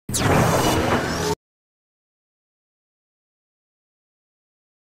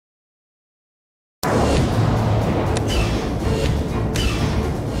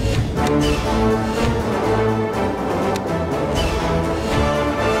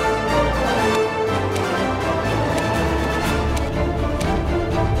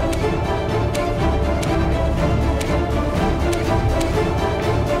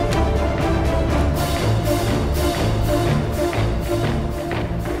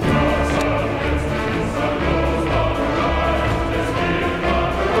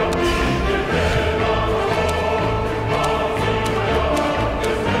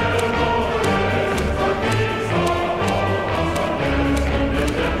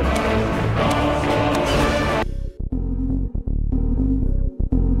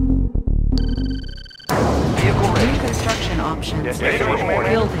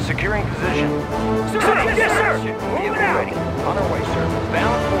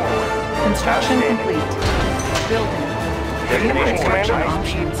Construction complete. Building. New construction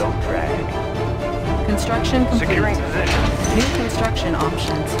options. Construction complete. Securing position. New construction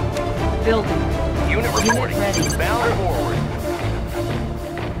options. Building. Unit reporting. ready. Bound forward.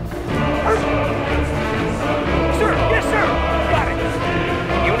 Sir, yes, sir. Got it.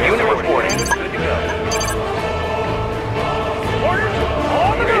 Unit reporting. Good to go. Orders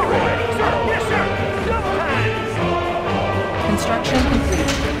on the go. Sir, yes, sir. Double time. Construction complete.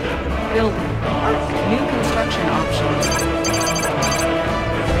 Building. New construction options.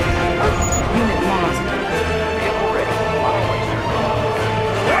 Unit lost. Vehicle ready. On the way,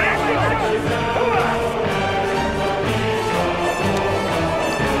 sir.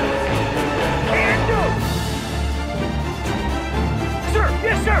 And go. Sir,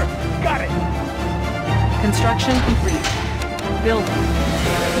 yes, sir. Got it. Construction complete. Building.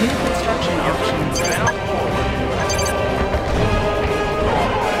 New construction options. Bound forward.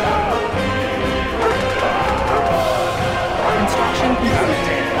 Construction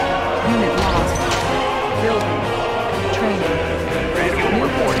complete. Unit lost. Building. Training. New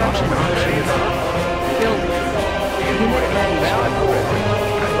construction options. Building. Unit ready.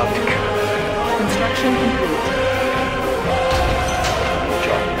 Construction complete.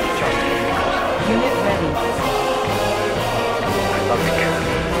 Unit ready.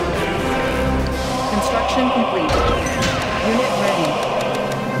 Construction complete. Unit ready.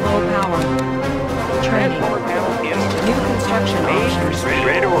 Low power. Training. New construction options.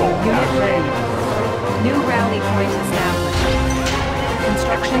 Ready to roll. Unit ready. New rally point established.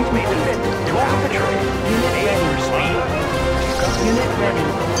 Construction complete. Unit ready. Unit ready.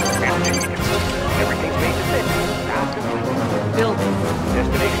 Everything's made to fit. Building.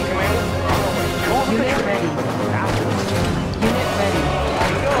 Destination commander. Unit ready. Unit ready.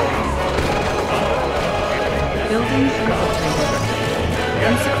 Building infiltrated.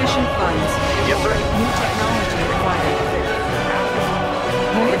 Insufficient funds. Yes, sir. New technology required.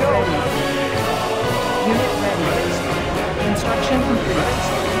 Unit ready. Unit ready. Construction complete.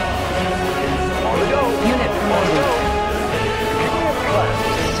 On the go. Unit promoted.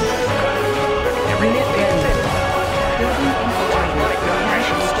 Unit ready. Building infiltrated. Cash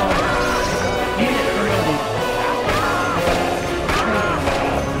stolen. Unit promoted. Training.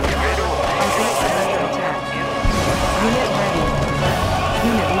 Our base is under attack. Unit ready.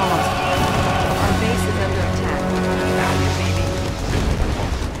 Unit lost. Our base is under attack.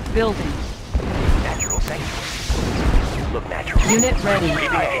 Building. Natural sanctuary. You look natural. Unit ready.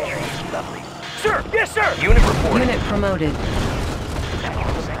 Lovely. Sir, yes, sir. Unit reporting. Unit promoted.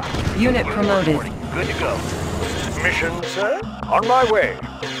 Natural sanctuary. Unit promoted. Good to go. Mission, sir? On my way.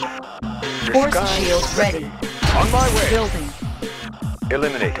 Force Disguise shield ready. On my way. Building.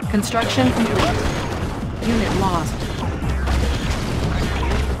 Eliminated. Construction complete. Unit lost.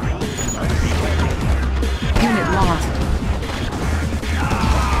 Unit lost.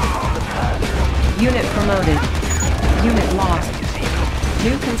 Unit promoted. Unit lost.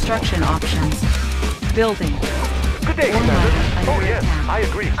 New construction options. Building. Good day, Ore Commander. miner under Oh, yes, attack. I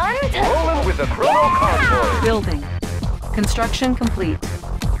agree. Rolling with the chrono convoy. Building. Construction complete.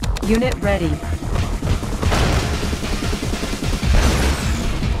 Unit ready.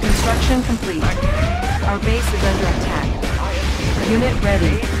 Construction complete. Our base is under attack. Unit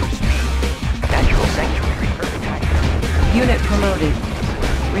ready. Natural sanctuary. Unit promoted.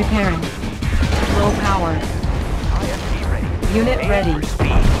 Repairing. Low power. Unit ready.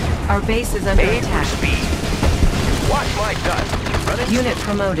 Our base is under Aid for attack. speed. Watch my gun. Running. Unit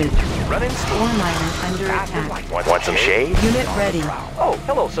promoted. Running. Ore miner under attack. Want some shade? Unit ready. Oh,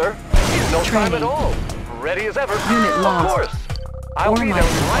 hello, sir. No time at Training. all. Ready as ever. Unit lost. Of course. I'll Ore be there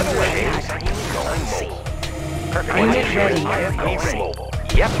miner right under away. attack. Perfect. Unit ready.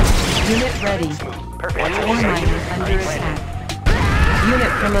 Yep. Unit ready. Perfect. Ore miner under attack.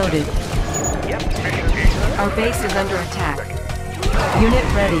 Unit promoted. Yep. Our base is under attack. Unit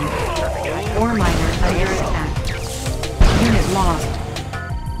ready. Ore miner under attack. Unit lost.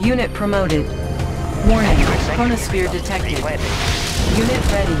 Unit promoted. Warning, chronosphere detected. Unit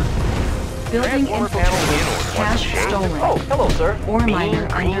ready. Building infiltrated. Cash stolen. Oh, hello, sir. Ore miner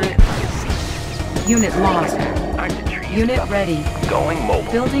under attack. Unit lost. Unit ready. Going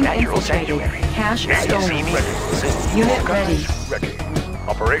mobile. Building Natural infiltrated. sanctuary. Cash Now you see stolen. me. Unit ready. Ready.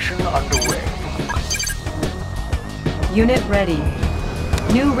 Operation underway. Unit ready.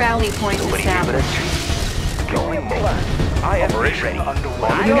 New rally point Nobody here but established. us. Going mobile. I am Operation ready. underway.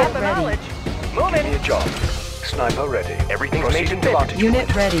 I Unit got the ready. knowledge. Give Moving. me a job. Sniper ready. Everything's Proceeding made to to fit. altitude.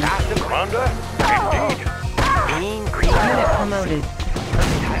 Unit ready. Commander? Indeed. Green, green. Unit promoted.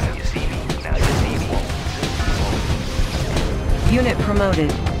 Now you see me. Now you see me. Unit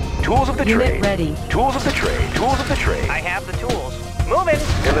promoted. Tools of the Unit trade. ready. Tools of the trade. Tools of the trade. I have the tools. Moving.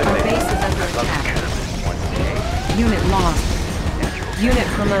 Our base is under attack. Unit lost. Unit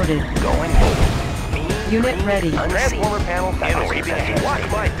promoted. Going over. Unit ready. Transformer panel fabricated. Watch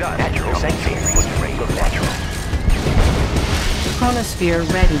my dust. Natural sensing. Look natural. Chronosphere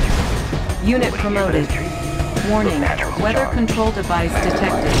ready. Unit promoted. Warning. Weather control device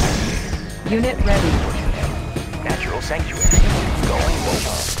detected. Unit ready. Natural sanctuary. Going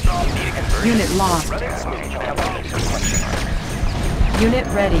over. Unit lost. Unit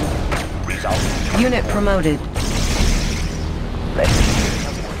ready. Unit promoted.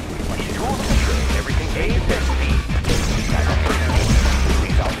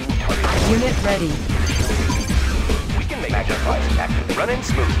 Unit ready. We can make adjustments. Running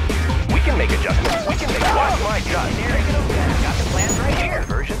smooth. We can make adjustments. We can make watch my dust. Got the plan right here.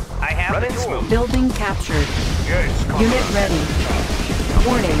 Version. I have running smooth. Building captured. Unit ready.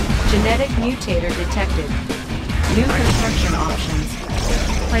 Warning. Genetic mutator detected. New construction options.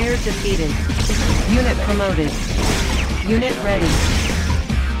 Player defeated. Unit promoted. Unit ready.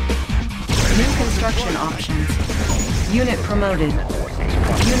 New construction options. Unit promoted.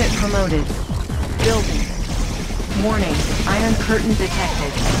 Unit promoted. Building. Warning. Iron curtain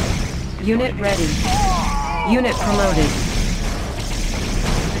detected. Unit ready. Unit promoted.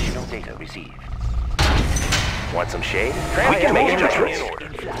 Additional data received. Want some shade? We can make adjustments.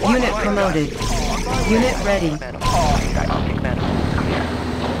 Unit promoted. Unit ready.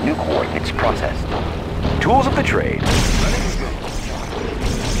 New coordinates processed. Tools of the trade.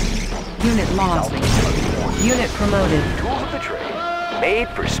 Unit lost. Unit promoted. Tools of the trade. Made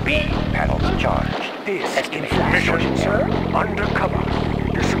for speed. Panels charged. This mission, sir. Undercover.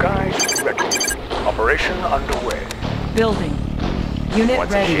 Disguise ready. Operation underway. Building. Unit Want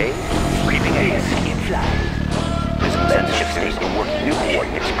some ready. shade? Creeping haze in flight. Prism censorship system working. New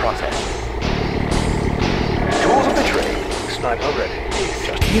coordinates processed. Tools of the trade. Sniper ready.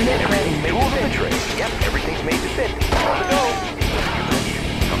 Unit ready. Tools of the trade. Yep, everything's made to fit. On the go.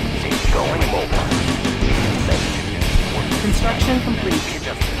 Going mobile. Construction complete.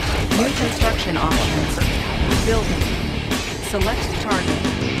 New construction options. Building. Select target.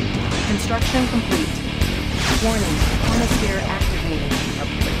 Construction complete. Warning. Chronosphere activated.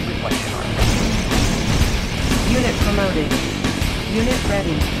 Unit promoted. Unit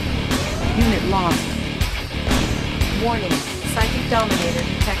ready. Unit lost. Warning. Psychic dominator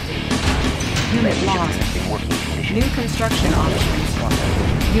detected. Unit lost. New construction options.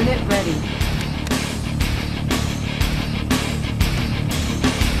 Unit ready.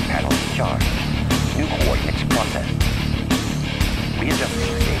 Panels charged. New coordinates processed.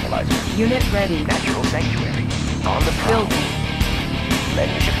 Readjusting stabilizer. Unit ready. Natural sanctuary. On the prowl. Building.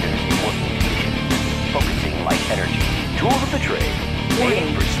 Lens shifters in working condition. Focusing light energy. Tools of the trade.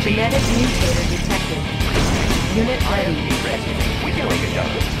 Warning. Genetic mutator detected. Unit ready. We can make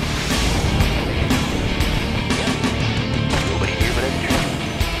adjustments. Nobody here but engineer.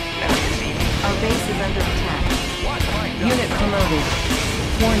 Now you see. Our base is under attack. Unit promoted.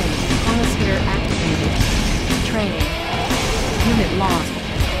 Warning. Chronosphere activated. Training. Unit lost.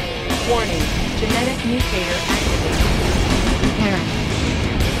 Warning. Genetic mutator activated. Repairing.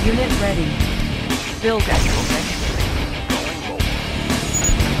 Unit ready. Building.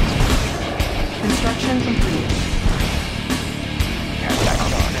 Construction complete.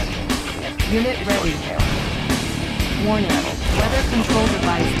 Unit ready. Warning. Weather control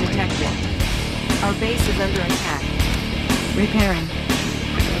device detected. Our base is under attack. Repairing.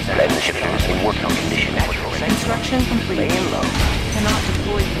 Lens shifters in working condition. Construction complete. Laying low. Cannot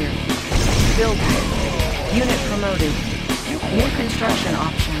deploy here. Building. Unit promoted. New construction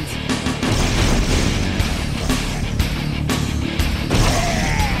options.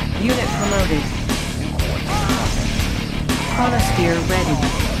 Unit promoted. Chronosphere ready.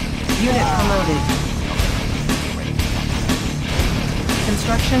 Unit promoted.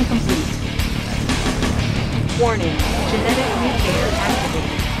 Construction complete. Warning. Genetic mutator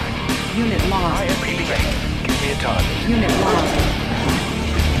activated. Unit lost. Give me a target. Unit lost.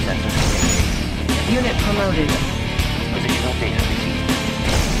 Unit promoted. Positional data received.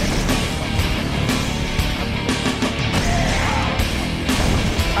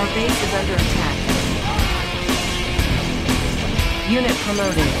 Our base is under attack. Unit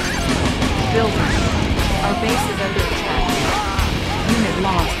promoted. Building. Our base is under attack. Unit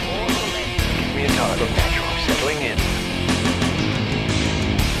lost. Give me a target. Natural. Settling in.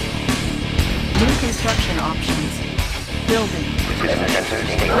 New construction options. Building. Lens sensors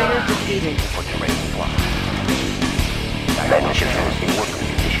Player defeated. for terrain fly. Lens shifters in working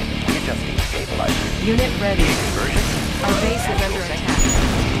condition. Readjusting stabilizer. Unit ready. Version. Our base is under attack.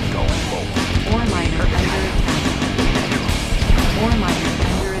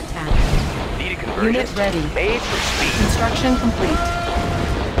 Unit ready. Made for speed. Construction complete.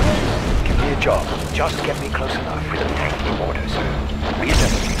 Give me a job. Just get me close enough for the technical orders.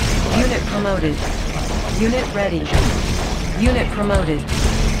 Readjusting. Unit promoted. Unit ready. Unit promoted.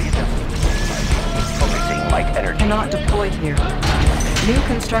 Focusing light energy. Cannot deploy here. New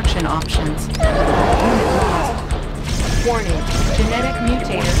construction options. Unit lost. Warning. Genetic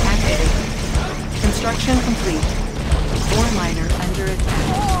mutator activated. Construction complete. Ore miner under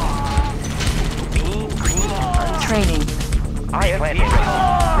attack. Training. I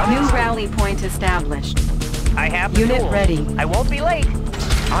have New rally point established. I have the Unit tools. ready. I won't be late.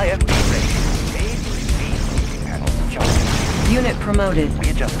 I have been ready. Made for speed. Panels adjusting. Unit promoted.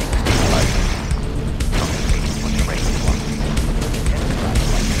 Readjusting stabilizer.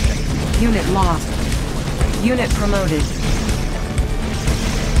 Unit lost. Unit promoted.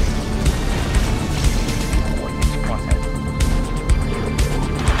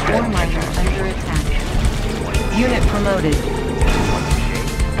 Ore miner under attack. Unit promoted.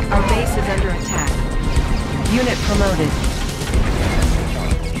 Our base is under attack. Unit promoted.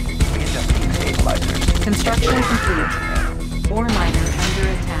 Construction complete. Ore miner under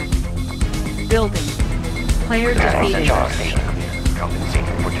attack. Building. Player defeated.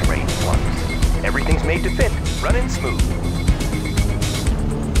 Compensating for terrain flux. Everything's made to fit. Running smooth.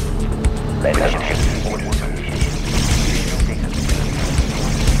 Let us orders.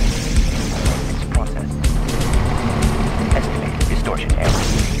 Process. Estimated distortion error.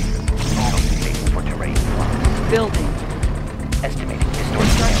 Compensating for terrain flux. Building. Estimated distortion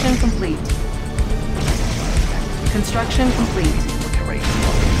Construction error. complete. Construction complete. Terrain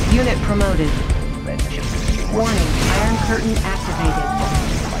flux. Unit promoted. Red ship. Warning. Iron curtain activated.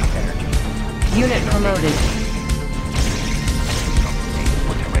 Light energy. Unit promoted. Compensating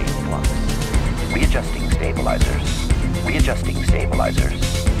for terrain flux. Readjusting stabilizers. Readjusting stabilizers.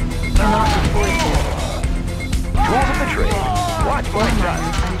 Cannot deploy here. Tools of the trade. Watch my Ore shot.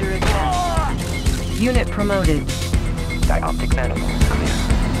 miner under attack. Unit promoted. Dioptic manifold clear.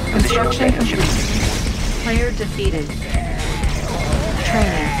 Construction Positional data complete. Player defeated.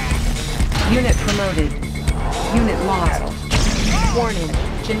 Training. Unit promoted. Unit lost. Warning.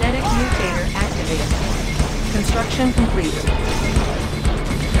 Genetic mutator activated. Construction complete.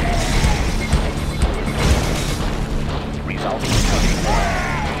 Resolving.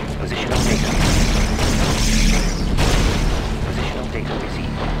 Positional data. Positional data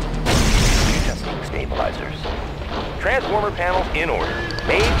received. Readjusting stabilizers. Transformer panels in order.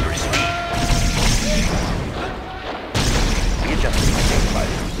 Made for speed. Readjusting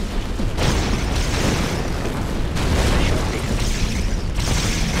stabilizers. Positional data.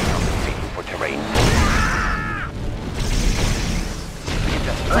 Compensating for terrain.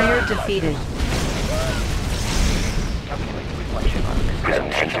 Readjusting Player stabilizers. defeated. Calculating reflection on prism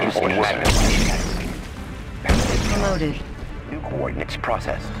sensors in order. Promoted. New coordinates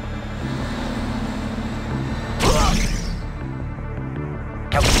processed.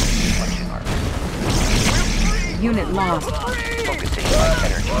 Calculating reflection arc. Unit lost. Focusing on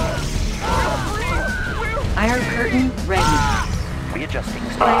energy. Iron curtain ready. Readjusting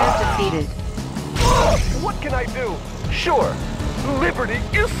Player state. defeated. What can I do? Sure. Liberty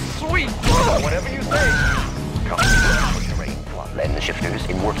is sweet. Whatever you say. Lend the shifters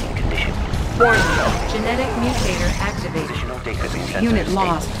in working condition. Warning. Genetic mutator activated. Positional data sensors Unit stable.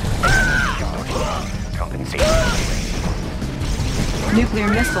 lost. Compensating. Nuclear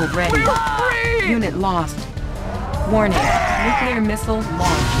missile ready. Unit lost. Warning. Nuclear missile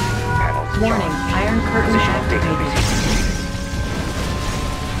launched. Panels Warning. charged. Iron curtain Positional data activated. received.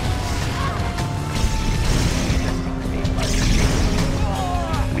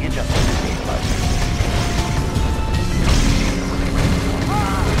 Readjusting stabilizer.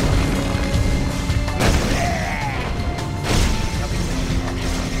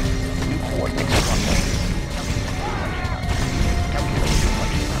 New coordinates processed.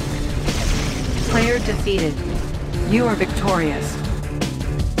 Player defeated. You are victorious.